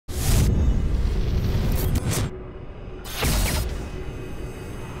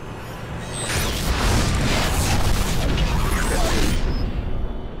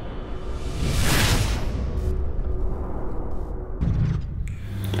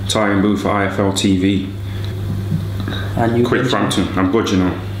Tyan booth for IFL TV. And you, Quigg Frampton. I'm good, you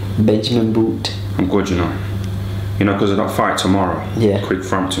know. Benjamin Boot. I'm good, you know. You know, because of that fight tomorrow. Yeah. Quigg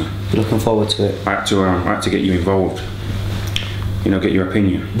Frampton. You're looking forward to it. I had to get you involved. You know, get your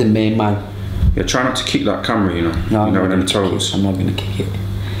opinion. The main man. Yeah, try not to kick that camera, you know. No, you know, with them toes. I'm not gonna kick it.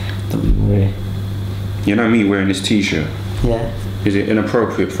 Don't worry. You know me wearing this t-shirt. Yeah. Is it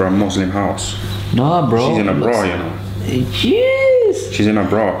inappropriate for a Muslim house? No, bro. She's in a bra, you know. Jeez. She's in a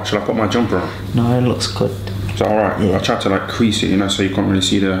bra. Shall I put my jumper on? No, it looks good. Is that alright? Yeah. I tried to like crease it, you know, so you can't really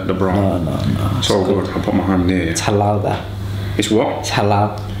see the bra. No. It's all good. I'll put my hand there. It's halal, that. It's what? It's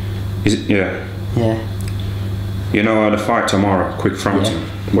halal. Is it? Yeah. Yeah. You know, the fight tomorrow, Quigg Frampton.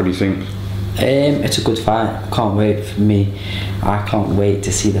 Yeah. What do you think? It's a good fight. Can't wait for me. I can't wait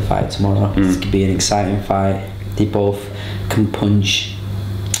to see the fight tomorrow. It's gonna be an exciting fight. They both can punch,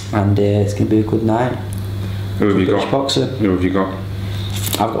 and it's gonna be a good night. Who have you got? Boxer. Who have you got?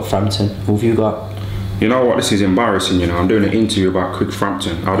 I've got Frampton. Who have you got? You know what? This is embarrassing. You know, I'm doing an interview about Quigg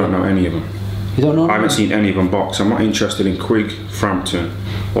Frampton. I don't know any of them. You don't know? I haven't seen any of them box. I'm not interested in Quigg Frampton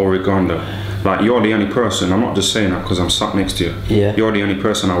or Uganda. Like, you're the only person. I'm not just saying that because I'm sat next to you. Yeah. You're the only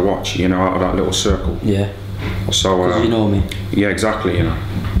person I watch. You know, out of that little circle. Yeah. So. You know me. Yeah, exactly. You know.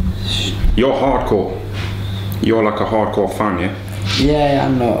 You're hardcore. You're like a hardcore fan, yeah. Yeah,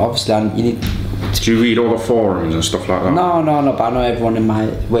 I know. Obviously, you need. Do you read all the forums and stuff like that? No, but I know everyone in my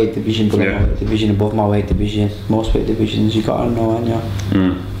weight division, below my weight division, above my weight division, most weight divisions. You gotta know,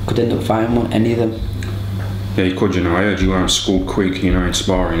 and could end up fighting any of them. Yeah, you could. You know, I heard you schooled Quigg, you know, in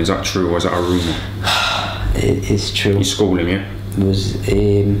sparring. Is that true, or is that a rumor? It is true. You schooled him, yeah. It was.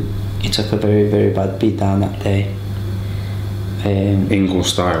 He took a very, very bad beat down that day. Ingle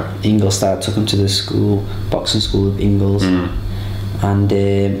style took him to the school, boxing school of Ingles, and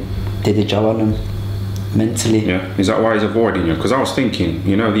did a job on him mentally. Yeah, is that why he's avoiding you? Because I was thinking,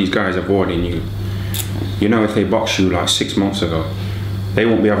 you know, these guys avoiding you. You know, if they boxed you like 6 months ago, they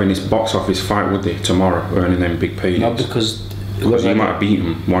won't be having this box office fight, would they? Tomorrow, earning them big paydays. No, because you might have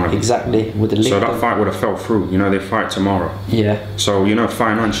beaten one of them. Exactly. So that fight would have fell through. You know, they fight tomorrow. Yeah. So, you know,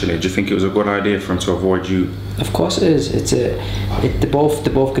 financially, do you think it was a good idea for him to avoid you? Of course it is. They're both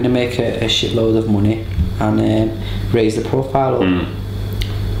going to make a shitload of money and raise the profile up.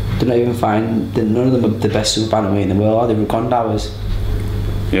 They're not even fine. None of them are the best super bantamweight in the world, are they? Gondawas.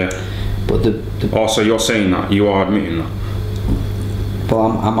 Yeah. But so you're saying that? You are admitting that?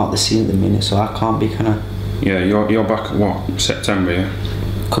 Well, I'm out the scene at the minute, so I can't be kind of. Yeah, you're back at what? September, yeah?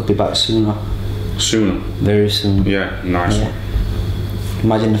 Could be back sooner. Sooner? Very soon. Yeah, nice. Yeah.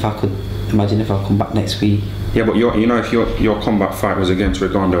 Imagine if I come back next week. Yeah, but you know, if your comeback fight was against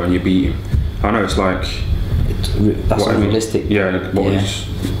Rigonda and you beat him, I know it's like. That's unrealistic. Yeah, but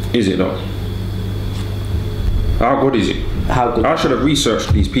is it though? How good is it? How good? I should have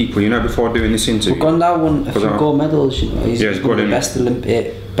researched these people, you know, before doing this interview. Rigonda won a few gold medals, you know. He's one of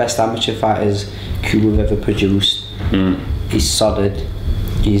the best amateur fighters Cuba have ever produced. He's solid.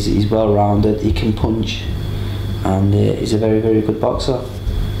 He's well rounded. He can punch, and he's a very, very good boxer.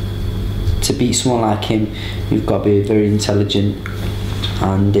 To beat someone like him, you've got to be very intelligent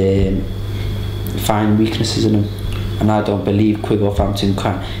and find weaknesses in him. And I don't believe Quigg or Frampton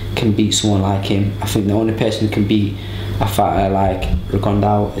can beat someone like him. I think the only person who can beat a fighter like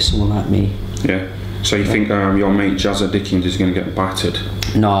Rigonda is someone like me. Yeah. So you think your mate Jazza Dickens is going to get battered?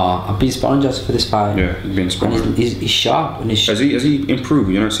 No, I've been sparring Jazza for this fight. Yeah, you've been sparring. He's sharp. And has he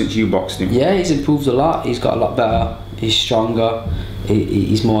improved, you know, since you boxed him? Yeah, he's improved a lot. He's got a lot better. He's stronger.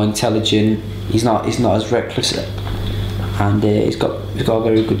 He's more intelligent. He's not as reckless, and he's got a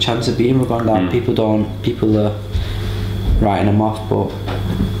very good chance of beating Rigonda. People are writing him off, but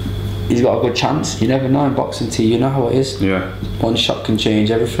he's got a good chance. You never know in boxing, you know how it is. Yeah. One shot can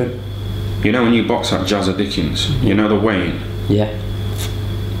change everything. You know, when you box at Jazza Dickens, you know the weighing. Yeah.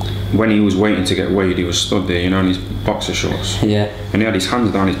 When he was waiting to get weighed, he was stood there, you know, in his boxer shorts. Yeah. And he had his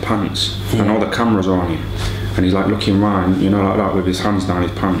hands down his pants, and all the cameras are on him. And he's like looking round, you know, like that with his hands down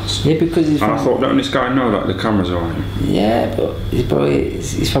his pants. Yeah, because he's and I thought, don't this guy know that the cameras are on him? Yeah, but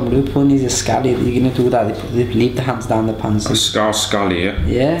he's from Liverpool and he's a scally. You're going to do that, they leave the hands down the pants. A Scouse scally, yeah?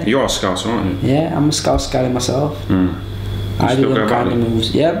 Yeah. You're a Scouse, aren't you? Yeah, I'm a Scouse scally myself. I do them kind of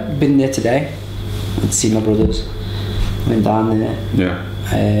moves. Yeah, been there today. I'd see my brothers. Went down there. Yeah.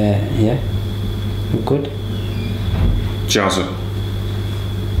 Yeah. I'm good. Jazza.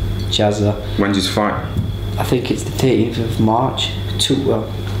 When's his fight? I think it's the 13th of March.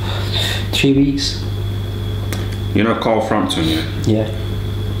 3 weeks. You know Carl Frampton, yeah? Yeah.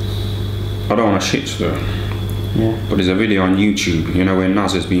 I don't want to shit stir. Yeah. But there's a video on YouTube, you know, where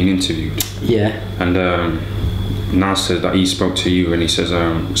Naz is being interviewed. Yeah. And Naz said that he spoke to you and he says,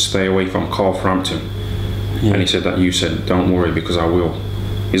 stay away from Carl Frampton. Yeah. And he said that you said, don't worry because I will.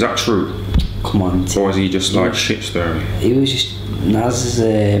 Is that true? Come on. Or is he just like shit stirring? He was just, Naz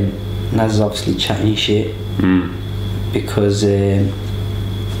is obviously chatting shit. Because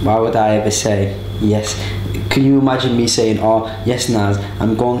why would I ever say yes? Can you imagine me saying, oh yes Naz,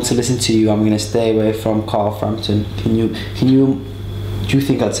 I'm going to listen to you, I'm going to stay away from Carl Frampton? Can you do you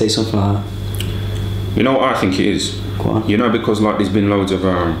think I'd say something like that? You know what I think it is? Go on. You know, because like there's been loads of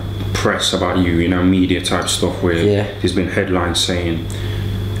press about you, you know, media type stuff where there's been headlines saying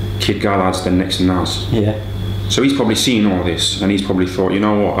Kid Galahad's the next Naz. Yeah. So he's probably seen all this and he's probably thought, you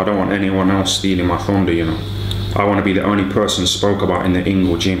know what, I don't want anyone else stealing my thunder, you know. I want to be the only person spoke about in the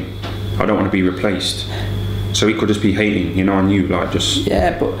Ingle gym. I don't want to be replaced. So he could just be hating, you know, on you, like just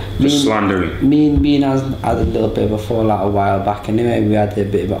slandering. Me and Naz had a little bit of a fallout a while back anyway. We had a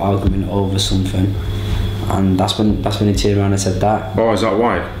bit of an argument over something, and that's when he turned around and said that. Oh, is that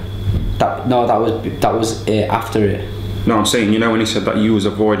why? That was after it. No, I'm saying, you know, when he said that you was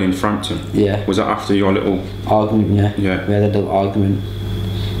avoiding Frampton. Yeah. Was that after your little argument? Yeah. Yeah. We had a little argument.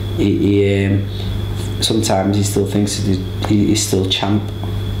 He sometimes he still thinks he's still champ.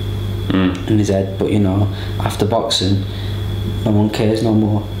 In his head, but you know, after boxing, no one cares no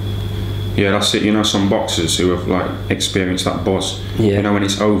more. Yeah, that's it. You know, some boxers who have like experienced that buzz. Yeah. You know, when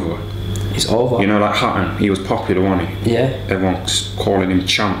it's over. It's over. You know, like Hatton, he was popular, wasn't he? Yeah. Everyone's calling him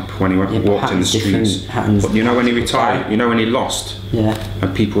champ when he walked in the streets. But you know, when he retired, you know, when he lost. Yeah.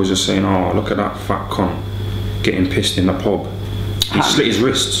 And people were just saying, "Oh, look at that fat cunt getting pissed in the pub." He slit his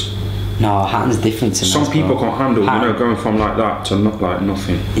wrists. No, Hatton's different to some people can't handle, you know, going from like that to not like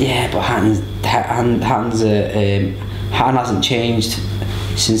nothing. Yeah, but Hatton hasn't changed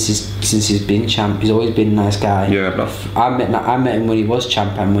since he's been champ. He's always been a nice guy. Yeah, but I met him when he was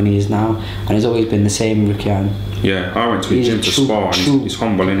champ and when he is now, and he's always been the same, Rickian. Yeah, I went to his gym to spar and he's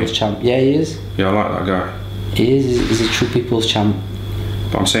humble, isn't he? Champ. Yeah, he is. Yeah, I like that guy. He is. He's a true people's champ.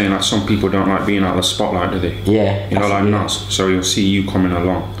 But I'm saying like some people don't like being out of the spotlight, do they? Yeah. You know, like Naz. So he'll see you coming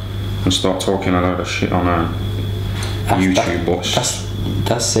along and start talking a lot of shit on YouTube.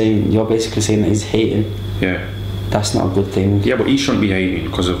 That's saying, you're basically saying that he's hating. Yeah. That's not a good thing. Yeah, but he shouldn't be hating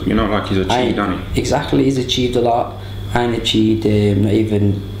because of, you know, like he's achieved, hasn't he? Exactly, he's achieved a lot. And achieved not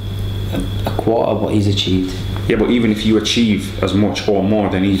even a quarter of what he's achieved. Yeah, but even if you achieve as much or more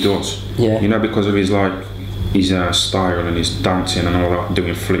than he does, you know, because of his like his style and his dancing and all that,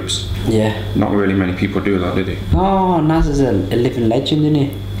 doing flips. Yeah. Not really many people do that, did he? No, Naz is a living legend, isn't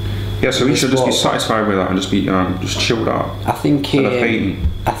he? Yeah, so he should just be satisfied with that and just be just chilled out. I think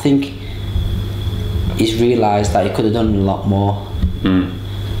he's realised that he could have done a lot more.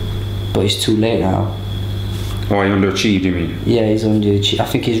 But it's too late now. Oh, he underachieved, you mean? Yeah, he's underachieved. I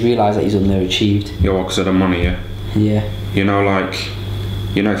think he's realised that he's underachieved. Yeah, because of the money, yeah? Yeah. You know, like,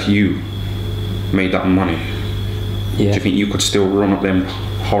 you know, if you made that money, do you think you could still run up them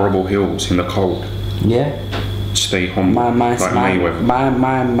horrible hills in the cold? Yeah. Stay humble, like Mayweather. My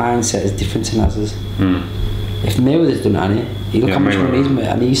mindset is different to Naz's. If Mayweather's done it, you look how much money he's made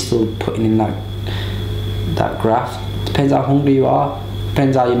and he's still putting in that graft. Depends how hungry you are.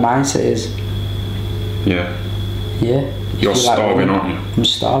 Depends how your mindset is. Yeah. Yeah. You're starving, aren't you? I'm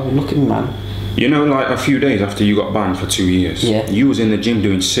starving. Look at me, man. You know, like a few days after you got banned for 2 years, you was in the gym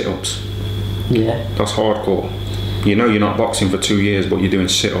doing sit-ups. Yeah. That's hardcore. You know you're not boxing for 2 years, but you're doing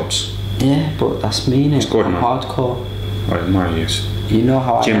sit-ups. Yeah, but that's me, innit? It's good, I'm man. hardcore. I admire you. You know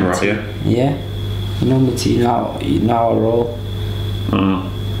how gym I am. rat, yeah? Yeah. You know me, you know how I roll.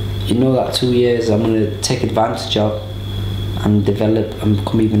 You know that 2 years I'm going to take advantage of and develop and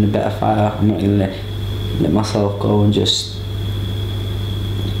become even a better fighter. I'm not going to let myself go and just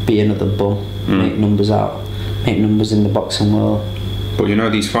be another bum. Make numbers in the boxing world. But you know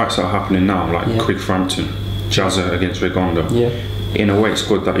these fights that are happening now, like QUIGG Frampton, Jazza against Rigonda. Yeah. In a way, it's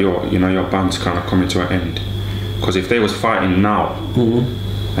good that your band's kind of coming to an end. Because if they was fighting now,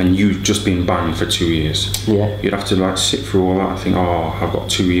 and you've just been banned for 2 years, you'd have to like sit through all that and think, oh, I've got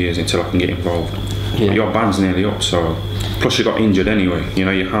 2 years until I can get involved. But your band's nearly up, so plus you got injured anyway. You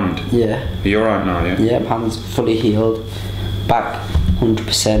know your hand. Yeah. You're alright now, yeah. Yeah, my hand's fully healed. Back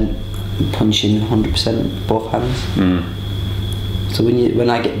 100%, punching 100% both hands. So when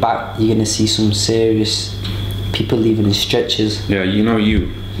I get back, you're gonna see some serious people leaving in stretchers. Yeah, you know you're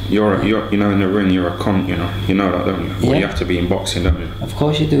you know in the ring you're a cunt, you know that, don't you? Well, you have to be in boxing, don't you? Of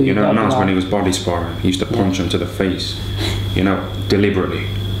course you do. You know Naz, when he was body sparring, he used to punch him to the face, you know, deliberately,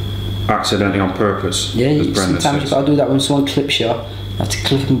 accidentally, on purpose. Yeah, sometimes you gotta do that when someone clips you. You have to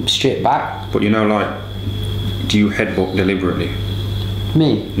clip them straight back. But you know, like, do you headbutt deliberately?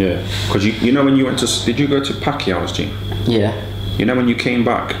 Me? Yeah. Because you know when you went to, did you go to Pacquiao's gym? Yeah. You know when you came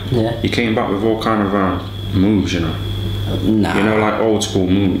back? Yeah. You came back with all kind of moves, you know. Nah. You know, like old school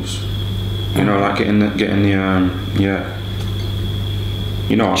moves. You know, like getting the yeah.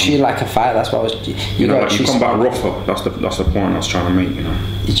 You know. She like a fight. That's what I was. You know, like you come back rougher. That's the point I was trying to make. You know.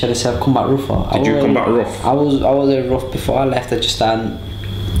 You trying to say I've come back rougher? Did you come back rough? I was rough before I left. I just stand.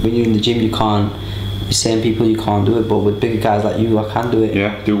 When you're in the gym, you can't. With same people, you can't do it. But with bigger guys like you, I can do it.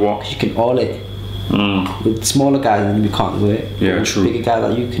 Yeah. Do what? 'Cause you can all it. With smaller guys, you can't do it. Yeah, with true. Bigger guys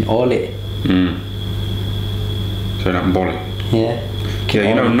like you can all it. So that bolly. Yeah. Yeah,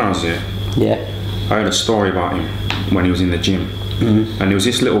 you know Naz, yeah? Yeah. I heard a story about him when he was in the gym. And there was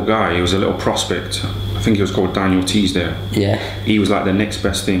this little guy, he was a little prospect. I think he was called Daniel Teasdale. Yeah. He was like the next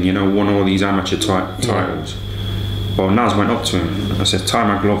best thing, you know, won all these amateur titles. Well, Naz went up to him and said, tie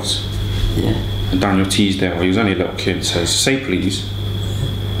my gloves. Yeah. And Daniel Teasdale, he was only a little kid, says, say please.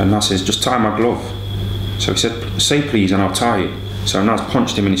 And Naz says, just tie my glove. So he said, say please and I'll tie it. So Naz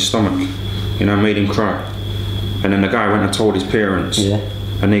punched him in his stomach, you know, made him cry. And then the guy went and told his parents. Yeah.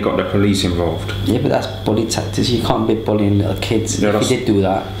 And they got the police involved. Yeah, but that's bully tactics. You can't be bullying little kids. Yeah, if he did do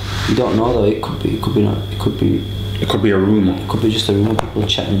that, you don't know though. It could be not. It could be a rumour. It could be just a rumour. People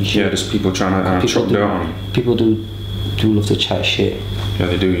chatting shit. Yeah, there's people trying to chuck dirt on him. People do love to chat shit. Yeah,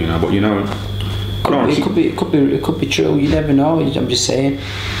 they do, you know. But you know, it could be true. You never know. I'm just saying.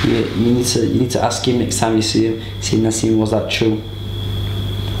 You need to ask him next time you see him. See Nassim, was that true?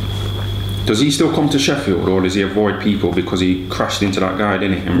 Does he still come to Sheffield, or does he avoid people because he crashed into that guy,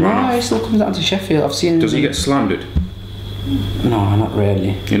 didn't he? And ran off? He still comes down to Sheffield. I've seen. Does he get slandered? No, not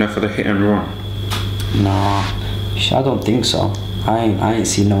really. You know, for the hit and run. No, I don't think so. I ain't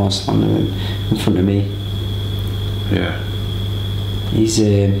seen no one slander him in front of me. Yeah. He's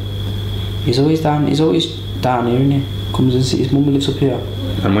always down here, isn't he? Comes and sees his mum lives up here.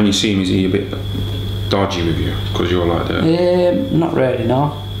 And when you see him, is he a bit dodgy with you because you're like that? Not really,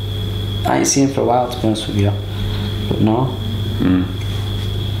 no. I ain't seen him for a while, to be honest with you. But no.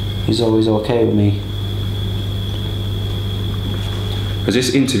 He's always okay with me. Has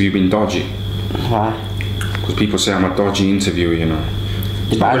this interview been dodgy? Why? Because people say I'm a dodgy interviewer, you know.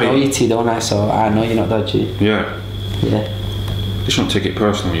 But I know you, don't I? So I know you're not dodgy. Yeah. Yeah. Just don't take it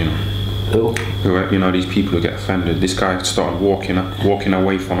personal, you know. Who? You know, these people who get offended. This guy started walking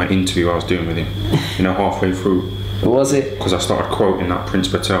away from an interview I was doing with him. You know, halfway through. What was it? Because I started quoting that Prince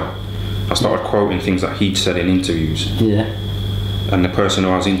Patel. I started quoting things that he'd said in interviews. Yeah. And the person who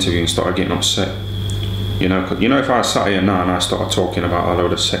I was interviewing started getting upset. You know, if I sat here now and I started talking about a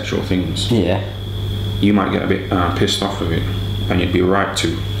load of sexual things, yeah, you might get a bit pissed off with it, and you'd be right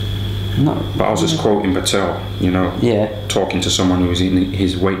to. No. But I was just quoting Patel, you know, talking to someone who was in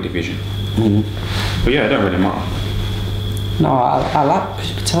his weight division. But yeah, it don't really matter. No, I like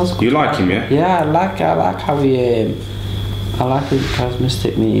Patel's good. You like him, yeah? Yeah, I like how he. I like his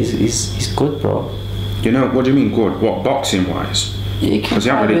charismatic. He's good, bro. You know, what do you mean good? What, boxing wise? Because he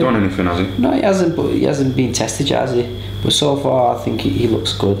hasn't really done anything, has he? No, he hasn't. But he hasn't been tested yet, has he? But so far, I think he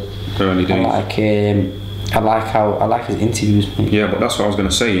looks good. Early days. I like his interviews, mate. Yeah, but that's what I was gonna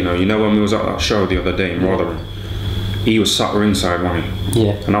say. You know when we was at that show the other day in Rotherham, he was sat ringside, wasn't he?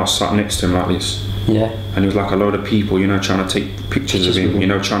 Yeah. And I was sat next to him like this. Yeah. And it was like a load of people, you know, trying to take pictures of him, you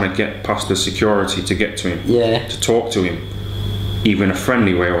know, trying to get past the security to get to him. Yeah. To talk to him, either in a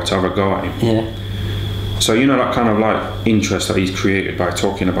friendly way or to have a go at him. Yeah. So you know that kind of like interest that he's created by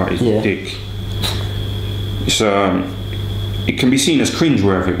talking about his dick. It's it can be seen as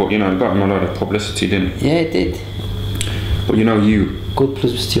cringeworthy, but you know, it got him a lot of publicity, didn't it? Yeah, it did. But you know, good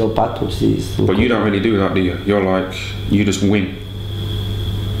publicity or bad publicity. But you don't really do that, do you? You're like, you just win.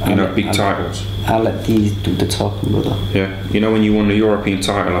 You know, big titles. I let these do the talking, brother. Yeah. You know, when you won the European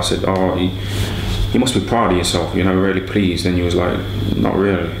title, I said, oh, you must be proud of yourself. You know, really pleased. And you was like, not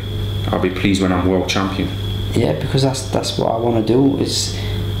really. I'll be pleased when I'm world champion. Yeah, because that's what I want to do. Is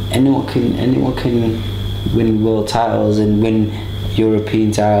anyone can win world titles and win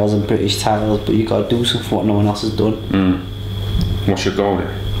European titles and British titles, but you got to do something what no one else has done. What's your goal then?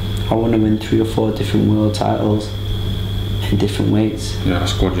 I want to win 3 or 4 different world titles in different weights. Yeah,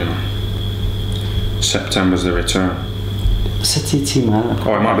 that's good, you know. September's the return. It's a T, man.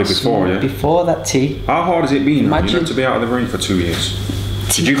 Oh, it might be before, yeah? Before that T. How hard has it been, Imagine, you know, to be out of the ring for 2 years?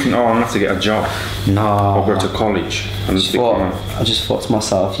 Did you think, oh, I'm going to have to get a job? No. Or go to college? I just thought to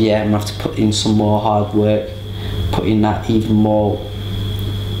myself, yeah, I'm going to have to put in some more hard work, put in that even more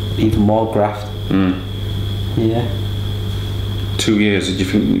graft. Yeah. 2 years, did you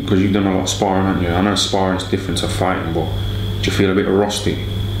think, because you've done a lot of sparring, haven't you? I know sparring's different to fighting, but do you feel a bit rusty?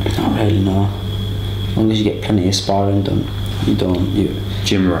 Not really, no. As long as you get plenty of sparring done. You don't. You.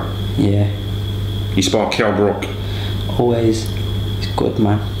 Gym rat. Yeah. You spar Kell Brook. Always. He's good,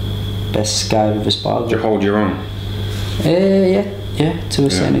 man. Best guy I've ever sparred. Do you hold your own? Yeah, to a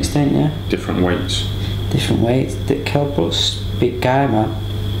certain extent, yeah. Different weights. Different weights. Kell Brook's big guy, man.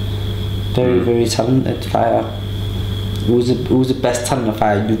 Very, very talented fighter. Who's the best talented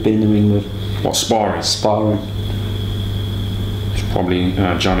fighter you've been in the ring with? What, sparring? Sparring. It's probably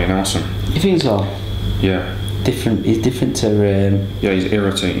Johnny Nelson. You think so? Yeah. Different. He's different to. Yeah, he's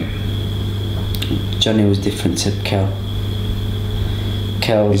irritating. Johnny was different to Kell.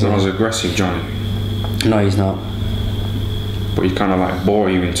 He's not as aggressive, Johnny. No, he's not. But he kind of like bore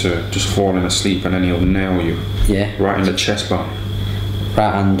you into just falling asleep, and then he'll nail you. Yeah. Right in the chest bar.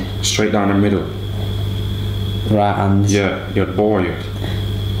 Right hand. Straight down the middle. Right hand. Yeah, he'll bore you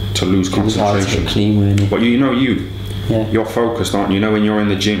to lose It was hard to concentration. get clean, really. But you know you. Yeah. You're focused, aren't you? You know when you're in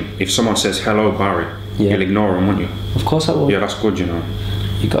the gym, if someone says hello, Barry, you'll ignore them, won't you? Of course I will. Yeah, that's good, you know.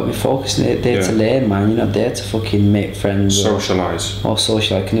 You got to be focused. There to learn, man. You're not there to fucking make friends. Socialise. Or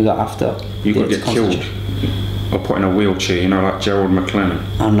socialise. Can do that after. You could get killed or put in a wheelchair, you know, like Gerald McLennan.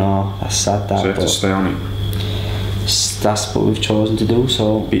 I know, that's sad that. So you have to stay on it. That's what we've chosen to do,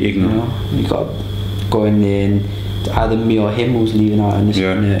 so... Be ignorant. You got to go in there and either me or him who's leaving out in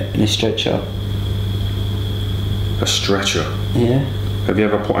a stretcher. A stretcher? Yeah. Have you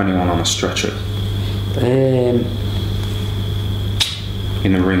ever put anyone on a stretcher?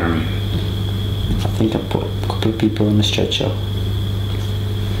 In the ring, I mean. I think I put a couple of people on the stretcher.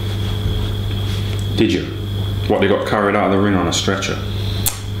 Did you? What, they got carried out of the ring on a stretcher?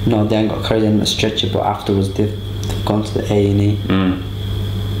 No, they ain't got carried on a stretcher, but afterwards they've gone to the A&E.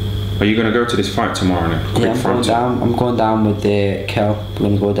 Are you going to go to this fight tomorrow then? Yeah, I'm going down with Kell. We're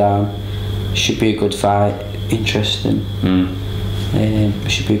going to go down. Should be a good fight. Interesting.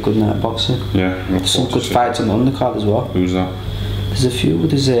 Should be a good night of boxing. Yeah. Some good fights on the undercard as well. Who's that? There's a few.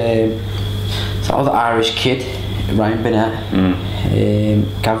 There's that other Irish kid, Ryan Bennett,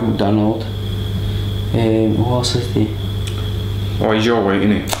 Gavin McDonald. Who else is there? Oh, he's your weight,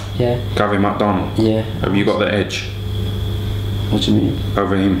 isn't he? Yeah. Gavin McDonald. Yeah. Have you got the edge? What do you mean?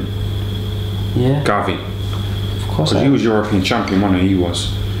 Over him? Yeah. Gavin. Of course. Because he was European champion, wasn't he? He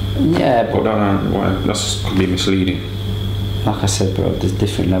was. Yeah, but that could be misleading. Like I said, bro, there's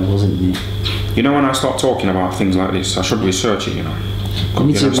different levels, isn't there? You know, when I start talking about things like this, I should research it, you know. You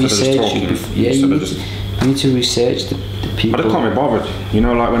need to research it. You need to research the people. I can't be bothered. You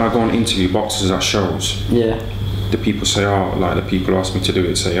know, like when I go and interview boxers at shows. Yeah. The people say, the people who ask me to do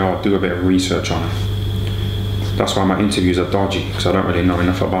it say, do a bit of research on it. That's why my interviews are dodgy, because I don't really know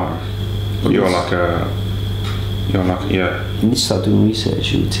enough about them. But you're like, yeah. You need to start doing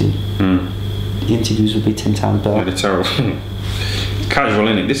research, the interviews will be 10 times better. Yeah, they're terrible. Casual,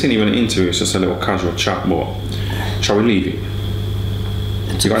 innit? This ain't even an interview, it's just a little casual chat, but shall we leave it?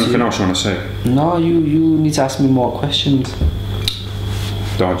 You got anything else you want to say? No, you need to ask me more questions.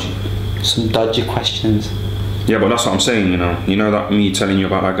 Dodgy. Some dodgy questions. Yeah, but that's what I'm saying, you know. You know that me telling you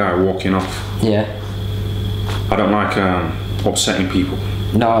about that guy walking off? Yeah. I don't like upsetting people.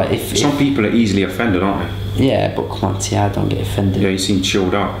 No, Some people are easily offended, aren't they? Yeah, but come on, Tyan, don't get offended. Yeah, you seem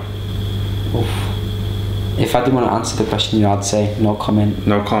chilled out. Oof. If I didn't want to answer the question, I'd say no comment.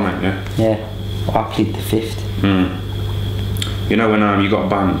 No comment, yeah? Yeah. Or I plead the fifth. You know when you got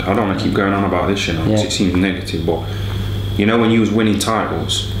banned, I don't want to keep going on about this, you know, because it seems negative, but you know when you was winning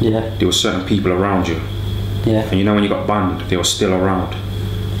titles, there were certain people around you. Yeah. And you know when you got banned, they were still around.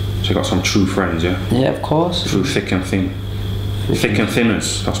 So you got some true friends, yeah? Yeah, of course. Through thick and thin. Thick and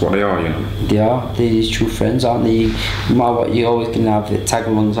thinners, that's what they are, you know. They are. They're true friends, aren't they? No matter what, you're always going to have the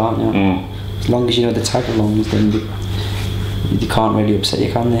tag-alongs, aren't you? As long as you know the tag-alongs, then they can't really upset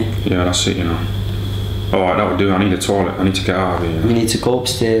you, can they? Yeah, that's it, you know. Alright, that will do. I need a toilet. I need to get out of here. You know? You need to go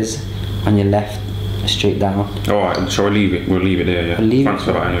upstairs on your left, straight down. Alright, shall we leave it? We'll leave it there, yeah? Thanks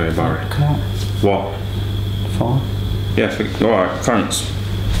for that anyway, Barry. Look at that. What? Phone. Yeah, alright, thanks.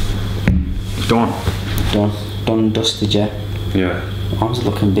 Done and dusted, yeah? Yeah. Arms are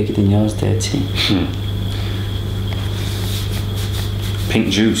looking bigger than yours there, T. Pink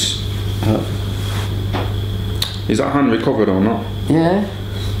juice. Is that hand recovered or not? Yeah.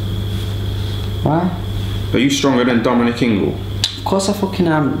 Why? Are you stronger than Dominic Ingle? Of course I fucking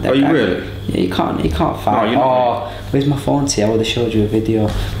am. Are you really? Yeah, you can't fight. No, where's my phone, T? I would have showed you a video.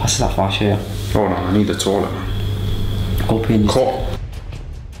 What's that for? I'll show you. Hold on, I need the toilet, man. Go up in. Cut.